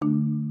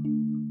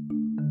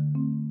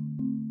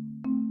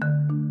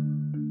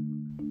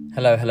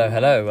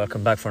Hello.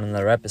 Welcome back for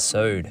another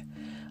episode.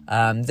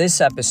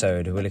 This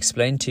episode will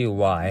explain to you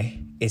why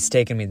it's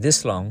taken me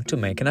this long to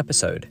make an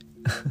episode.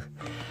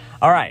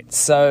 Alright,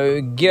 so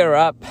gear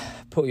up,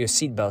 put your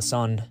seatbelts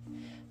on,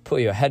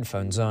 put your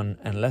headphones on,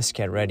 and let's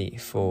get ready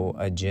for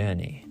a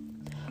journey.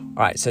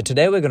 Alright, so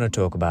today we're going to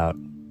talk about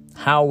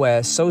how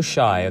we're so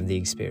shy of the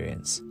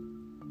experience.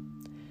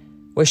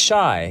 We're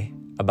shy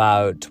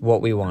about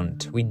what we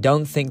want. We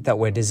don't think that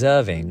we're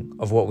deserving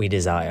of what we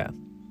desire.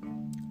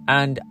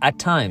 And at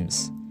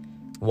times,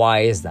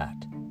 why is that?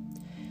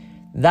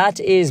 That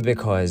is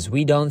because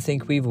we don't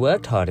think we've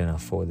worked hard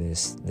enough for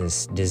this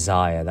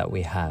desire that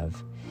we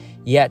have.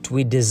 Yet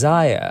we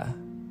desire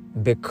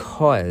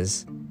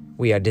because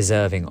we are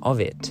deserving of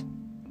it.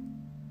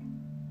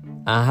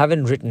 I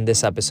haven't written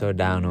this episode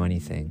down or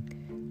anything.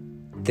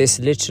 This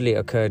literally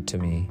occurred to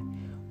me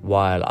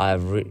while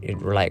I'm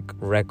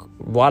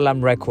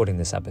recording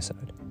this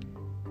episode.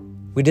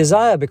 We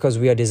desire because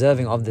we are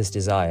deserving of this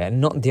desire and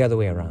not the other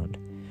way around.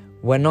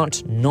 We're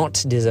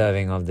not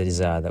deserving of the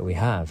desire that we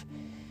have.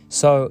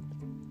 So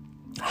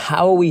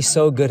how are we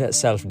so good at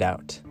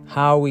self-doubt?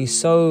 How are we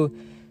so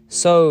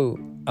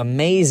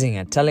amazing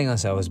at telling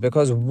ourselves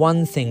because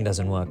one thing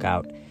doesn't work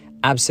out,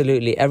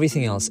 absolutely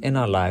everything else in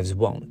our lives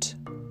won't?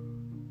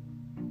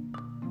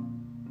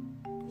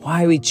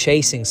 Why are we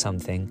chasing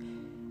something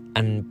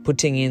and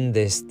putting in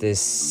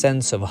this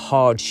sense of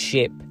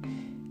hardship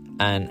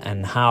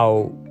and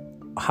how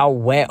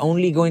we're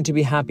only going to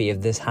be happy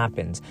if this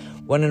happens,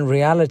 when in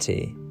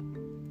reality,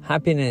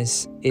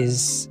 happiness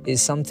is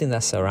something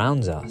that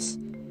surrounds us.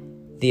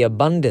 The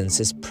abundance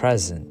is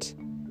present.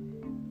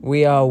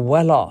 We are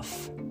well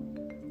off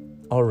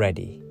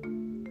already.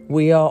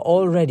 We are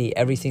already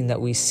everything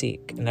that we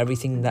seek and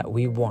everything that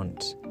we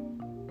want.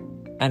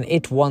 And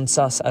it wants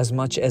us as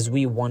much as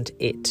we want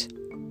it.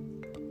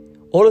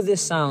 All of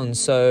this sounds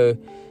so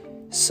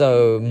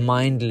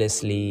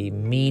mindlessly,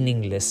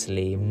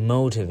 meaninglessly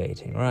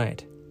motivating,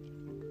 right?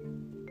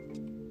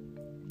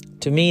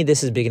 To me,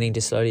 this is beginning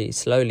to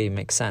slowly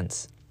make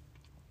sense.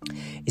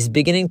 It's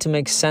beginning to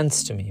make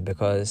sense to me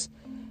because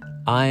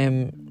I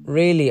am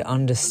really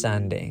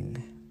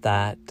understanding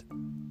that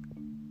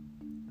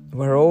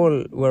we're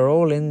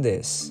all in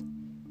this.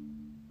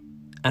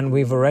 And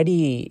we've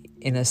already,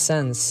 in a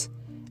sense,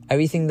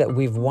 everything that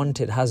we've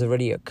wanted has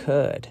already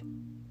occurred.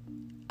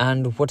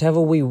 And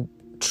whatever we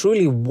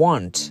truly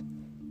want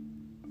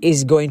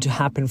is going to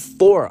happen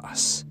for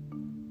us.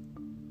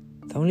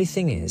 The only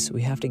thing is,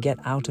 we have to get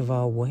out of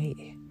our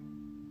way.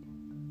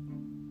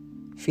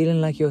 Feeling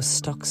like you're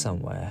stuck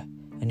somewhere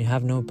and you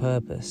have no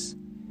purpose,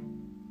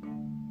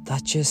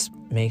 that just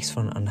makes for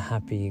an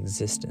unhappy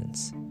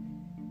existence.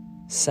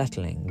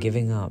 Settling,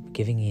 giving up,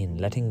 giving in,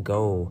 letting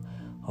go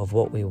of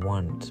what we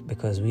want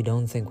because we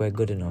don't think we're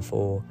good enough,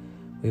 or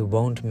we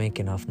won't make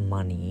enough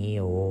money,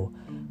 or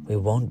we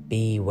won't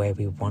be where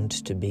we want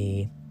to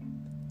be.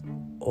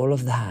 All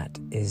of that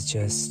is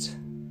just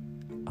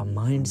a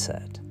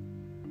mindset.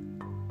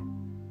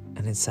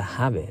 And it's a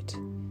habit.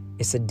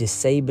 It's a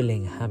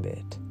disabling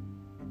habit.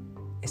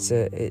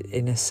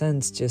 In a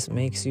sense, just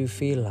makes you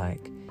feel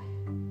like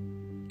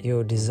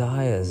your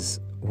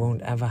desires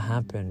won't ever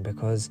happen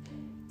because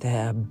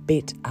they're a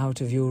bit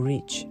out of your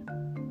reach.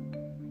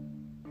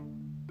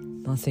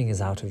 Nothing is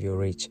out of your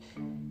reach.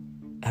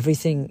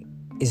 Everything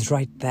is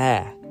right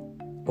there.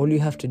 All you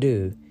have to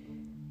do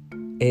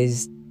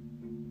is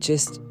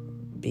just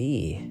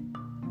be.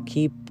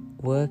 Keep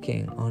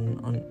working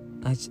on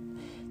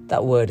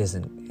that word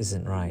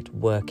isn't right.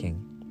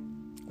 Working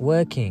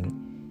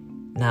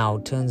now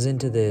turns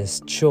into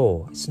this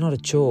chore. It's not a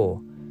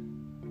chore.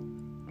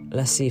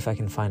 Let's see if I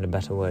can find a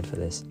better word for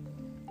this.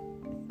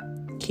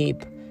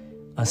 Keep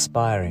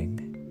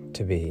aspiring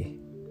to be.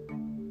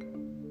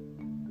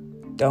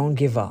 Don't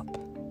give up.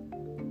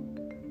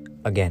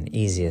 Again,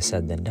 easier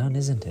said than done,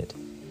 isn't it?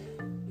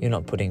 You're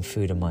not putting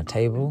food on my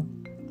table.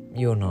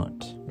 You're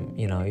not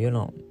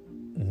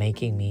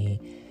making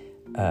me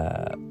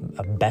a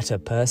better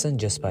person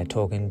just by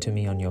talking to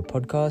me on your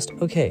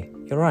podcast. Okay,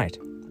 you're right.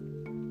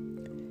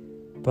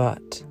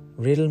 But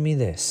riddle me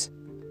this.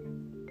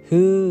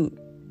 Who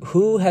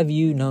have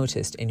you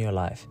noticed in your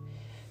life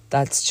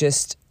that's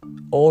just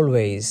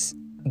always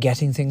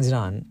getting things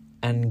done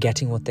and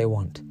getting what they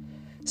want?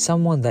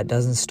 Someone that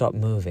doesn't stop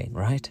moving,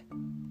 right?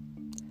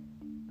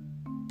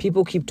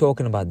 People keep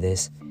talking about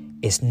this.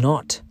 It's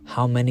not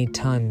how many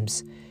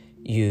times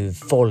you've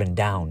fallen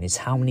down. It's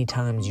how many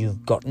times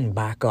you've gotten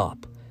back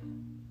up.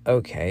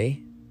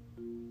 Okay,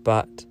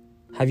 but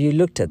have you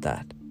looked at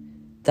that?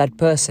 That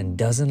person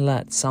doesn't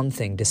let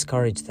something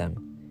discourage them.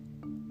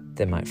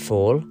 They might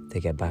fall,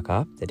 they get back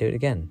up, they do it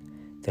again.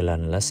 They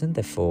learn a lesson,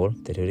 they fall,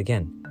 they do it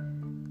again.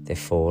 They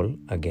fall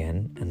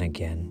again and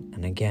again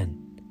and again.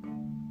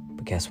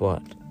 But guess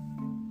what?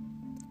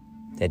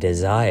 Their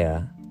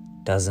desire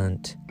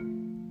doesn't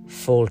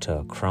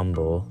falter,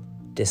 crumble,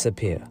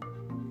 disappear.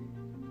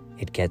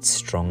 It gets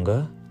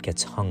stronger,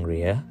 gets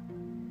hungrier,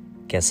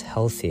 gets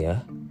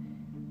healthier,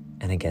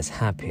 and it gets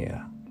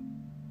happier.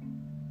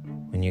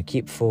 when you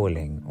keep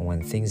falling, or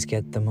when things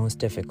get the most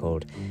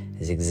difficult,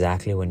 is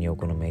exactly when you're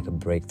going to make a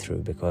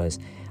breakthrough, because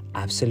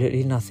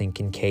absolutely nothing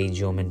can cage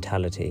your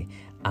mentality.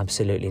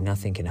 Absolutely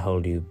nothing can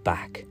hold you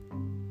back.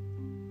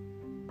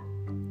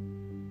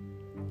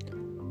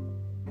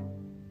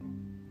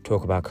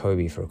 Talk about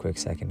Kobe for a quick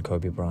second.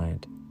 Kobe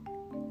Bryant,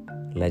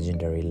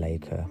 legendary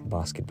Laker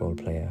basketball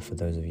player, for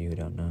those of you who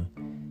don't know.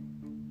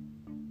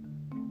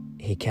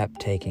 He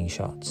kept taking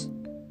shots.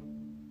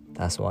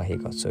 That's why he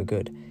got so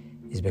good,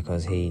 is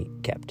because he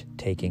kept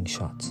taking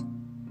shots,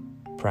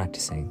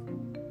 practicing,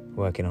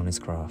 working on his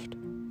craft,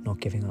 not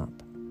giving up.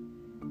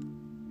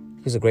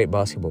 He was a great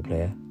basketball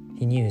player.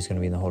 He knew he was going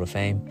to be in the Hall of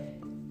Fame.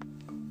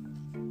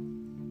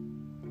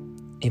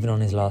 Even on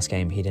his last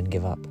game, he didn't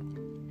give up.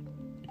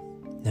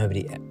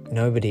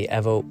 Nobody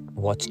ever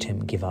watched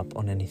him give up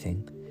on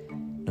anything.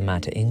 No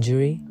matter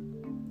injury,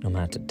 no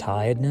matter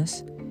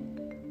tiredness,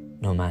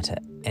 no matter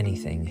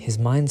anything. His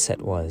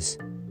mindset was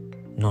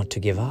not to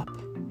give up.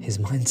 His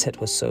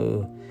mindset was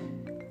so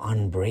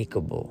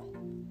unbreakable.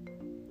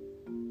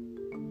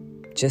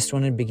 Just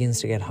when it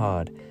begins to get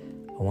hard,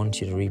 I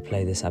want you to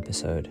replay this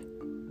episode.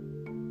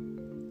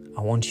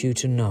 I want you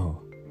to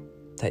know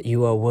that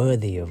you are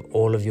worthy of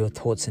all of your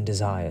thoughts and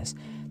desires,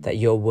 that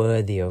you're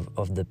worthy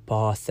of the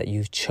path that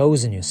you've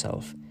chosen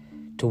yourself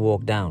to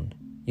walk down.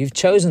 You've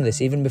chosen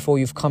this even before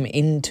you've come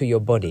into your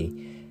body.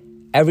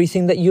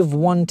 Everything that you've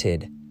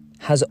wanted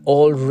has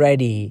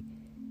already,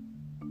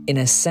 in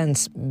a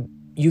sense,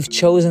 you've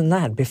chosen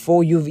that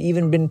before you've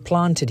even been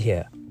planted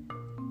here.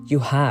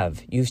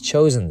 You've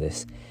chosen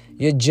this.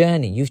 Your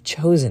journey, you've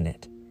chosen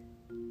it.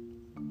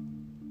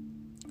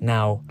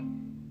 Now,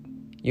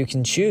 you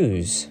can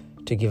choose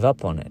to give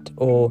up on it,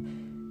 or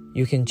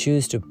you can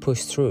choose to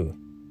push through.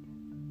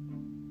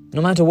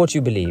 No matter what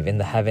you believe in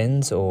the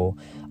heavens or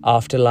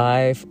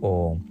afterlife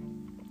or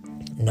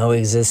no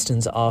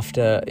existence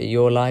after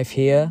your life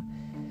here,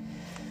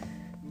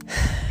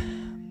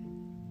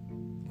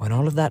 when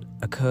all of that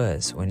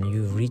occurs, when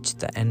you reach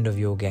the end of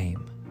your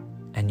game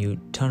and you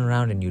turn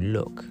around and you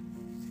look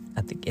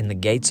in the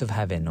gates of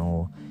heaven,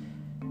 or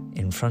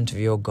in front of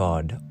your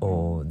God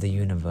or the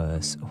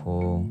universe,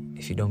 or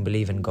if you don't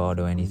believe in God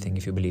or anything,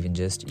 if you believe in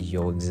just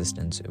your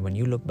existence, when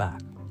you look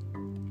back,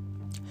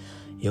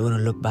 you're going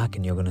to look back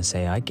and you're going to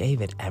say, I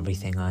gave it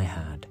everything I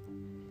had.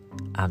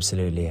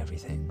 Absolutely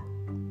everything.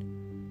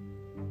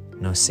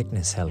 No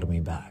sickness held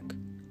me back.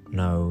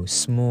 No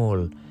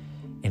small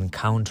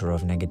encounter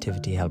of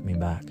negativity held me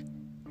back.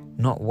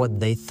 Not what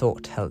they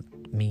thought held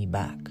me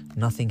back.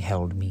 Nothing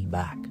held me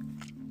back.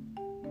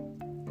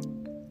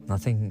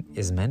 Nothing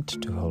is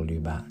meant to hold you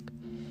back,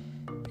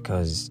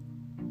 because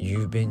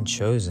you've been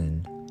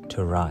chosen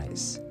to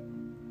rise.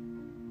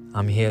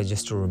 I'm here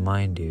just to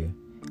remind you.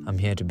 I'm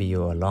here to be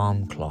your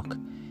alarm clock.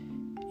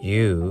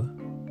 You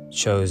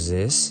chose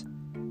this,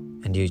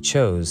 and you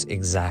chose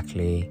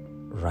exactly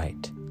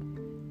right.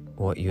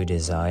 What you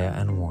desire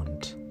and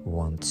want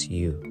wants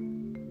you.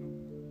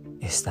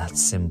 It's that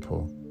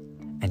simple,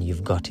 and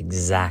you've got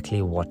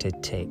exactly what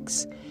it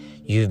takes.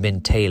 You've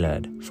been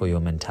tailored for your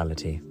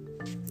mentality.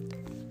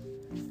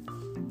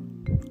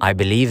 I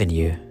believe in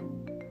you.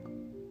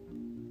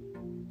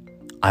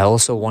 I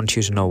also want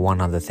you to know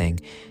one other thing.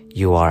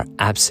 You are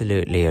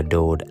absolutely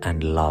adored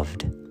and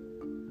loved.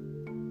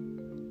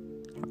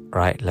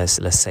 Right?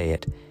 Let's say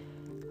it.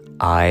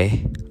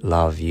 I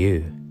love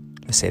you.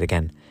 Let's say it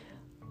again.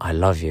 I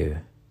love you.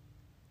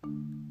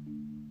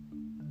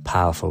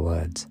 Powerful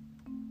words.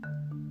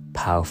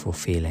 Powerful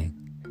feeling.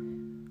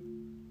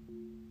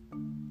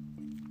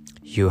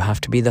 You have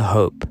to be the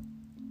hope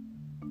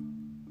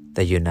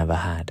that you never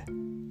had.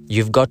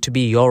 You've got to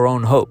be your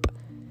own hope.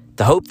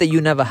 The hope that you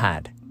never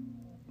had.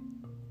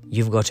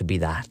 You've got to be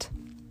that.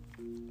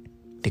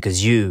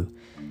 Because you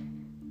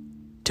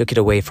took it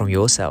away from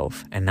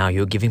yourself, and now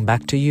you're giving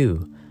back to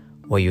you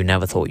what you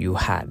never thought you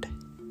had.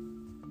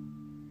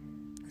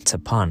 It's a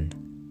pun.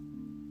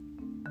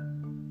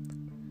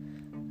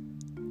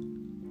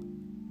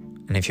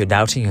 And if you're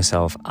doubting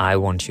yourself, I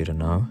want you to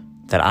know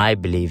that I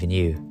believe in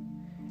you.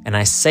 And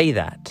I say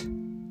that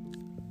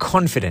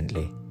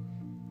confidently.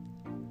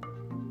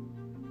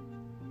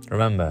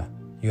 Remember,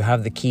 you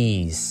have the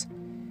keys.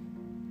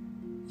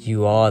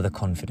 You are the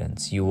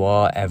confidence. You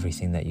are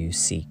everything that you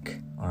seek.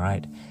 All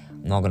right?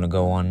 I'm not going to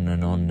go on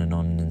and on and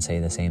on and say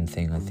the same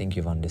thing. I think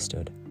you've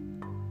understood.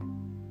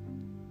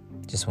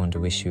 Just want to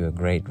wish you a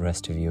great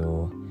rest of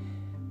your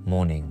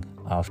morning,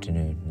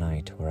 afternoon,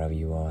 night, wherever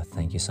you are.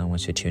 Thank you so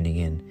much for tuning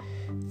in.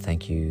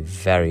 Thank you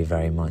very,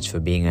 very much for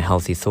being a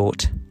healthy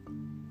thought,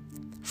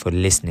 for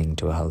listening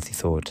to a healthy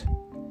thought.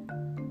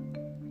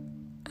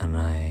 And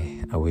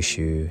I wish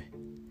you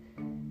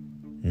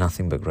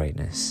nothing but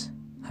greatness.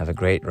 Have a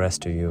great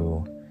rest of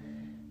your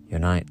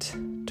night.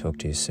 Talk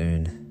to you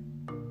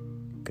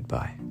soon.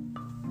 Goodbye.